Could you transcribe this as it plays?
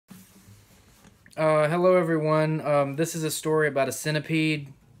Hello everyone. This is a story about a centipede.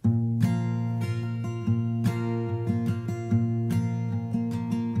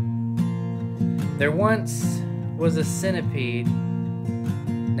 There once was a centipede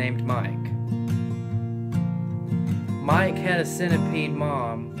named Mike. Mike had a centipede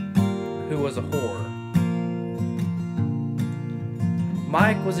mom who was a whore.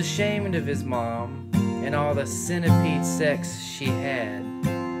 Mike was ashamed of his mom and all the centipede sex she had,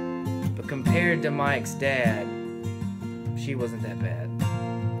 but compared to Mike's dad, she wasn't that bad.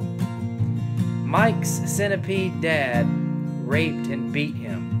 Mike's centipede dad raped and beat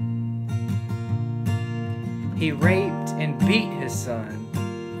him. He raped and beat his son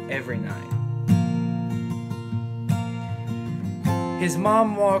every night. His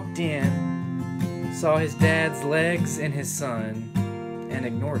mom walked in, saw his dad's legs and his son, and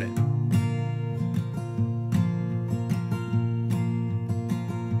ignored it.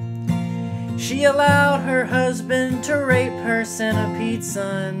 She allowed her husband to rape her centipede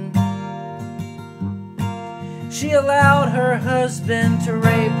son. She allowed her husband to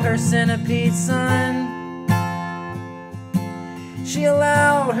rape her centipede son. She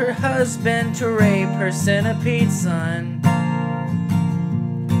allowed her husband to rape her centipede son.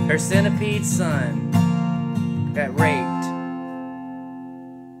 Her centipede son got raped